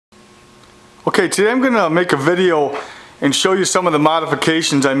Okay, today I'm going to make a video and show you some of the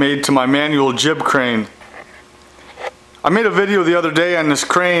modifications I made to my manual jib crane. I made a video the other day on this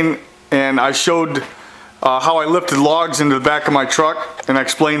crane and I showed how I lifted logs into the back of my truck, and I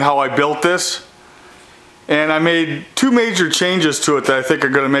explained how I built this. And I made two major changes to it that I think are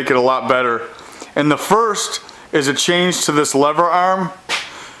going to make it a lot better. And the first is a change to this lever arm.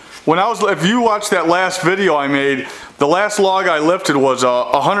 If you watched that last video I made, the last log I lifted was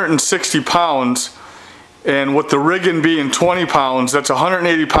 160 pounds, and with the rigging being 20 pounds, that's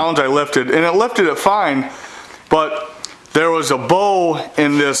 180 pounds I lifted, and it lifted it fine, but there was a bow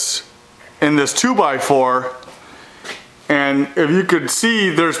in this 2x4, and if you could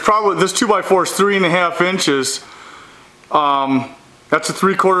see, there's probably, this 2x4 is 3.5 inches. That's a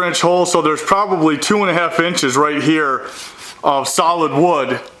 3/4 inch hole, so there's probably 2.5 inches right here of solid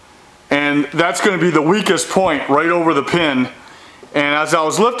wood. And that's going to be the weakest point right over the pin. And as I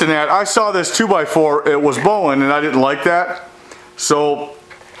was lifting that, I saw this 2x4, it was bowing, and I didn't like that. So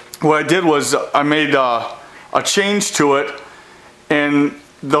what I did was I made a change to it. And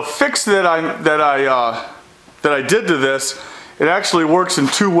the fix that I did to this, it actually works in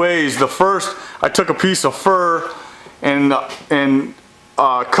two ways. The first, I took a piece of fur and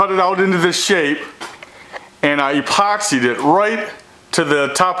cut it out into this shape, and I epoxied it right to the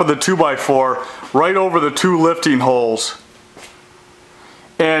top of the 2x4, right over the two lifting holes.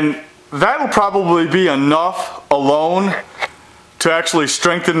 And that'll probably be enough alone to actually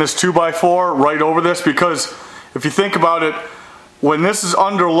strengthen this 2x4 right over this, because if you think about it, when this is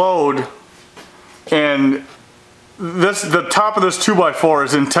under load and the top of this 2x4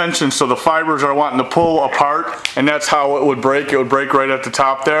 is in tension, so the fibers are wanting to pull apart, and that's how it would break. It would break right at the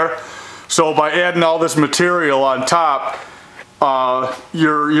top there. So by adding all this material on top,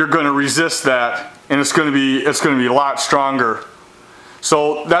 you're going to resist that, and it's going to be a lot stronger.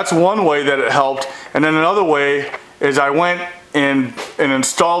 So that's one way that it helped. And then another way is I went and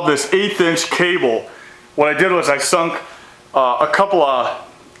installed this 1/8 inch cable. What I did was I sunk a couple of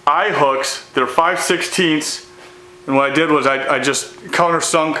eye hooks. They're 5/16, and what I did was I just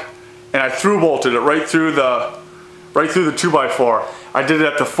countersunk and I through bolted it right through the 2x4. I did it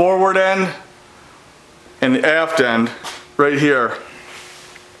at the forward end and the aft end right here,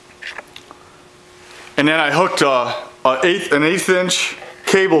 and then I hooked an 1/8 inch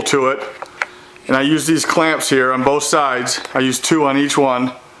cable to it, and I used these clamps here on both sides. I used 2 on each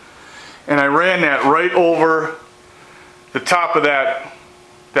one, and I ran that right over the top of that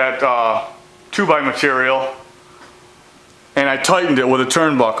 2x material, and I tightened it with a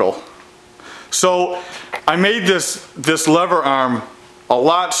turnbuckle. So I made this lever arm a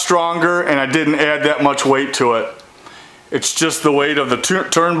lot stronger, and I didn't add that much weight to it. It's just the weight of the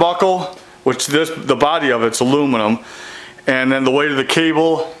turnbuckle, which the body of it's aluminum, and then the weight of the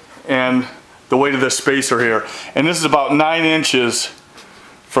cable and the weight of this spacer here. And this is about 9 inches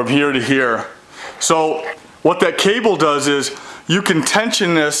from here to here. So what that cable does is you can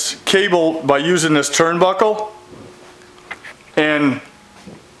tension this cable by using this turnbuckle, and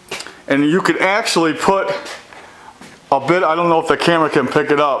you could actually put a bit, I don't know if the camera can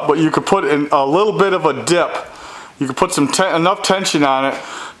pick it up, but you could put in a little bit of a dip. You can put enough tension on it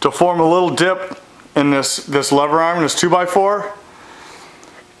to form a little dip in this lever arm, this 2x4,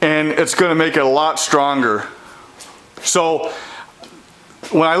 and it's going to make it a lot stronger. So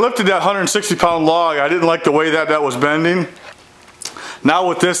when I lifted that 160 pound log, I didn't like the way that was bending. Now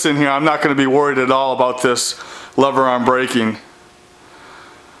with this in here, I'm not going to be worried at all about this lever arm breaking.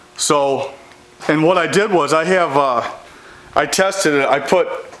 So, and what I did was I tested it.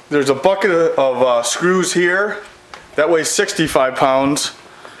 There's a bucket of screws here. That weighs 65 pounds.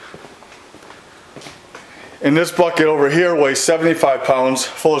 And this bucket over here weighs 75 pounds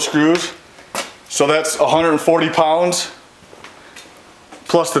full of screws. So that's 140 pounds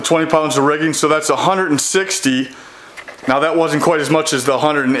plus the 20 pounds of rigging. So that's 160. Now that wasn't quite as much as the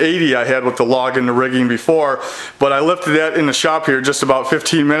 180 I had with the log and the rigging before, but I lifted that in the shop here just about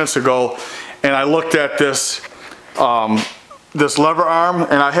 15 minutes ago, and I looked at this lever arm,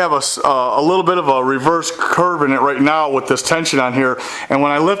 and I have a little bit of a reverse curve in it right now with this tension on here, and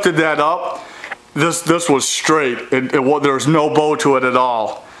when I lifted that up, this was straight. There was no bow to it at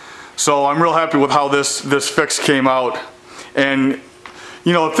all. So I'm real happy with how this fix came out. And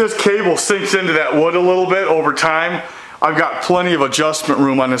you know, if this cable sinks into that wood a little bit over time, I've got plenty of adjustment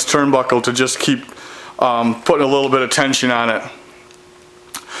room on this turnbuckle to just keep putting a little bit of tension on it.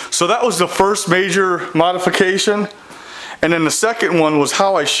 So that was the first major modification. And then the second one was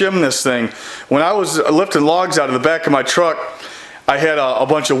how I shim this thing. When I was lifting logs out of the back of my truck, I had a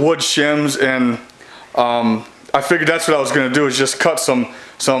bunch of wood shims, and I figured that's what I was going to do, is just cut some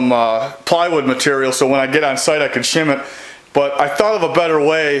plywood material so when I get on site I could shim it. But I thought of a better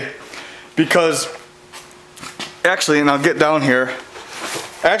way, because actually, and I'll get down here,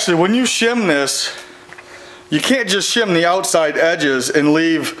 actually when you shim this, you can't just shim the outside edges and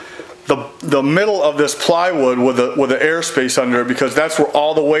leave the middle of this plywood with the airspace under it, because that's where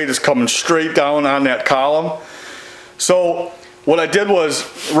all the weight is coming straight down on that column. So what I did was,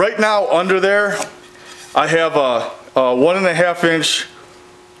 right now under there I have a 1.5 inch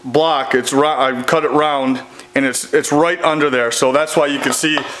block. I cut it round, and it's right under there, so that's why you can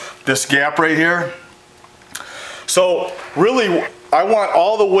see this gap right here. So really I want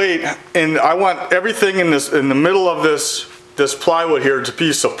all the weight, and I want everything in the middle of this plywood here to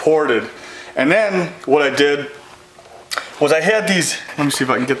be supported. And then what I did was I had these, let me see if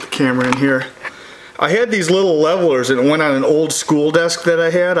I can get the camera in here. I had these little levelers, and it went on an old school desk that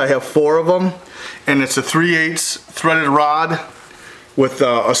I had. I have 4 of them, and it's a 3/8 threaded rod with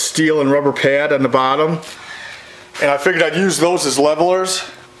a steel and rubber pad on the bottom. And I figured I'd use those as levelers.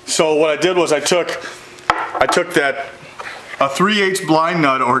 So what I did was I took that a 3/8 blind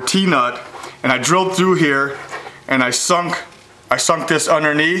nut or T-nut, and I drilled through here, and I sunk this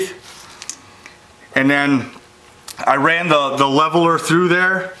underneath, and then I ran the leveler through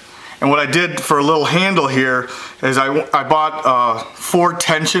there. And what I did for a little handle here is I bought 4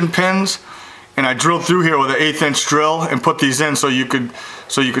 tension pins, and I drilled through here with an 1/8 inch drill and put these in so you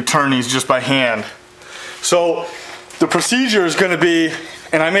could turn these just by hand. So the procedure is going to be,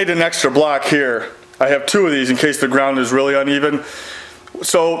 and I made an extra block here. I have 2 of these in case the ground is really uneven.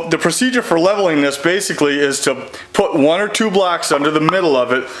 So the procedure for leveling this basically is to put 1 or 2 blocks under the middle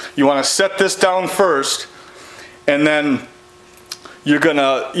of it. You want to set this down first, and then you're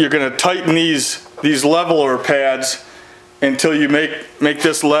gonna tighten these leveler pads until you make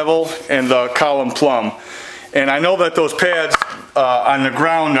this level and the column plumb. And I know that those pads on the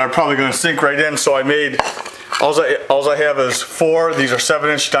ground are probably going to sink right in, so I made, all I have is 4. These are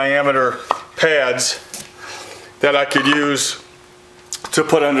 7-inch diameter pads that I could use to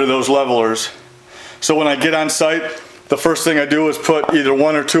put under those levelers. So when I get on site, the first thing I do is put either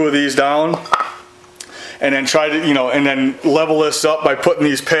 1 or 2 of these down, and then try to, and then level this up by putting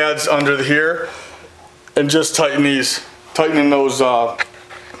these pads under here, and just tightening those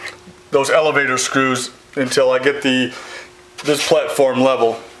elevator screws until I get this platform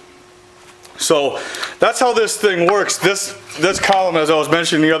level. So that's how this thing works. This column, as I was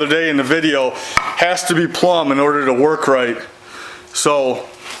mentioning the other day in the video, has to be plumb in order to work right. So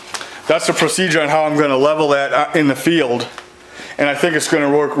that's the procedure on how I'm going to level that in the field, and I think it's going to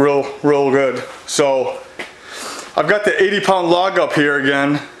work real good. So I've got the 80-pound log up here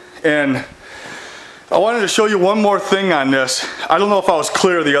again, and I wanted to show you one more thing on this. I don't know if I was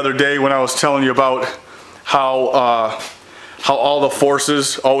clear the other day when I was telling you about how all the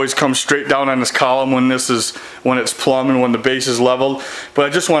forces always come straight down on this column when it's plumb and when the base is leveled. But I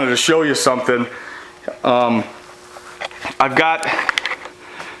just wanted to show you something. I've got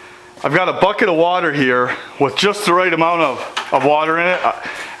a bucket of water here with just the right amount of water in it. I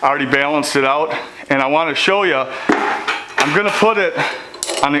already balanced it out, and I want to show you. I'm going to put it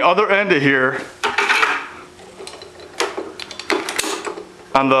on the other end of here,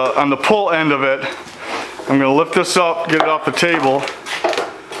 on the pull end of it. I'm going to lift this up, get it off the table.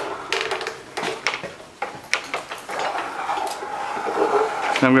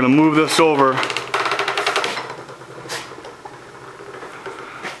 And I'm going to move this over.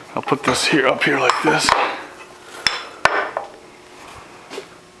 I'll put this here, up here like this.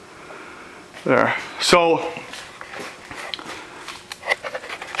 There. So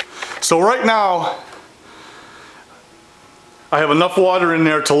right now, I have enough water in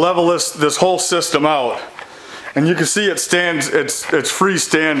there to level this whole system out. And you can see it's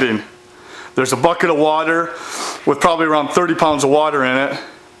freestanding. There's a bucket of water with probably around 30 pounds of water in it.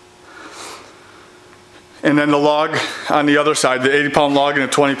 And then the log on the other side, the 80-pound log and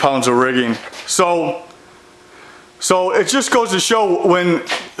the 20 pounds of rigging. So it just goes to show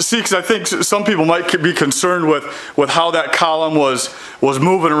because I think some people might be concerned with how that column was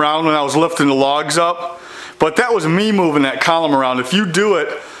moving around when I was lifting the logs up. But that was me moving that column around. If you do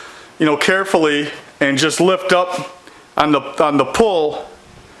it, carefully and just lift up on the pull,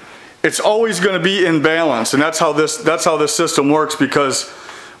 it's always going to be in balance. And that's how this system works, because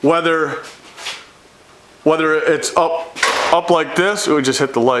whether it's up like this, we just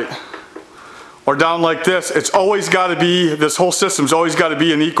hit the light, or down like this, it's always got to be, this whole system's always got to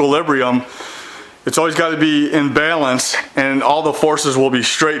be in equilibrium. It's always got to be in balance, and all the forces will be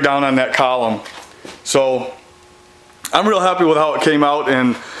straight down on that column. So I'm real happy with how it came out,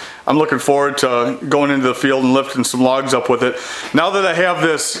 and I'm looking forward to going into the field and lifting some logs up with it. Now that I have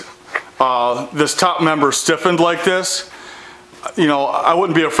this this top member stiffened like this, you know, I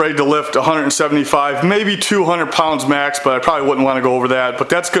wouldn't be afraid to lift 175, maybe 200 pounds max, but I probably wouldn't want to go over that. But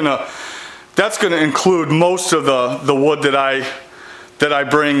that's gonna include most of the wood that I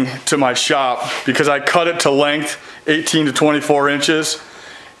bring to my shop, because I cut it to length 18 to 24 inches,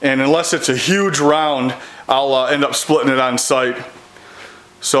 and unless it's a huge round, I'll end up splitting it on site.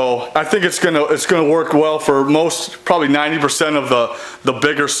 So I think it's gonna work well for most, probably 90% of the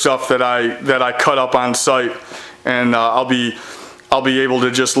bigger stuff that I cut up on site, and I'll be able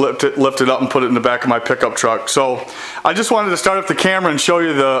to just lift it up and put it in the back of my pickup truck. So I just wanted to start up the camera and show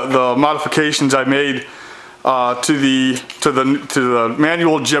you the modifications I made to the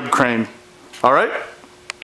manual jib crane. All right.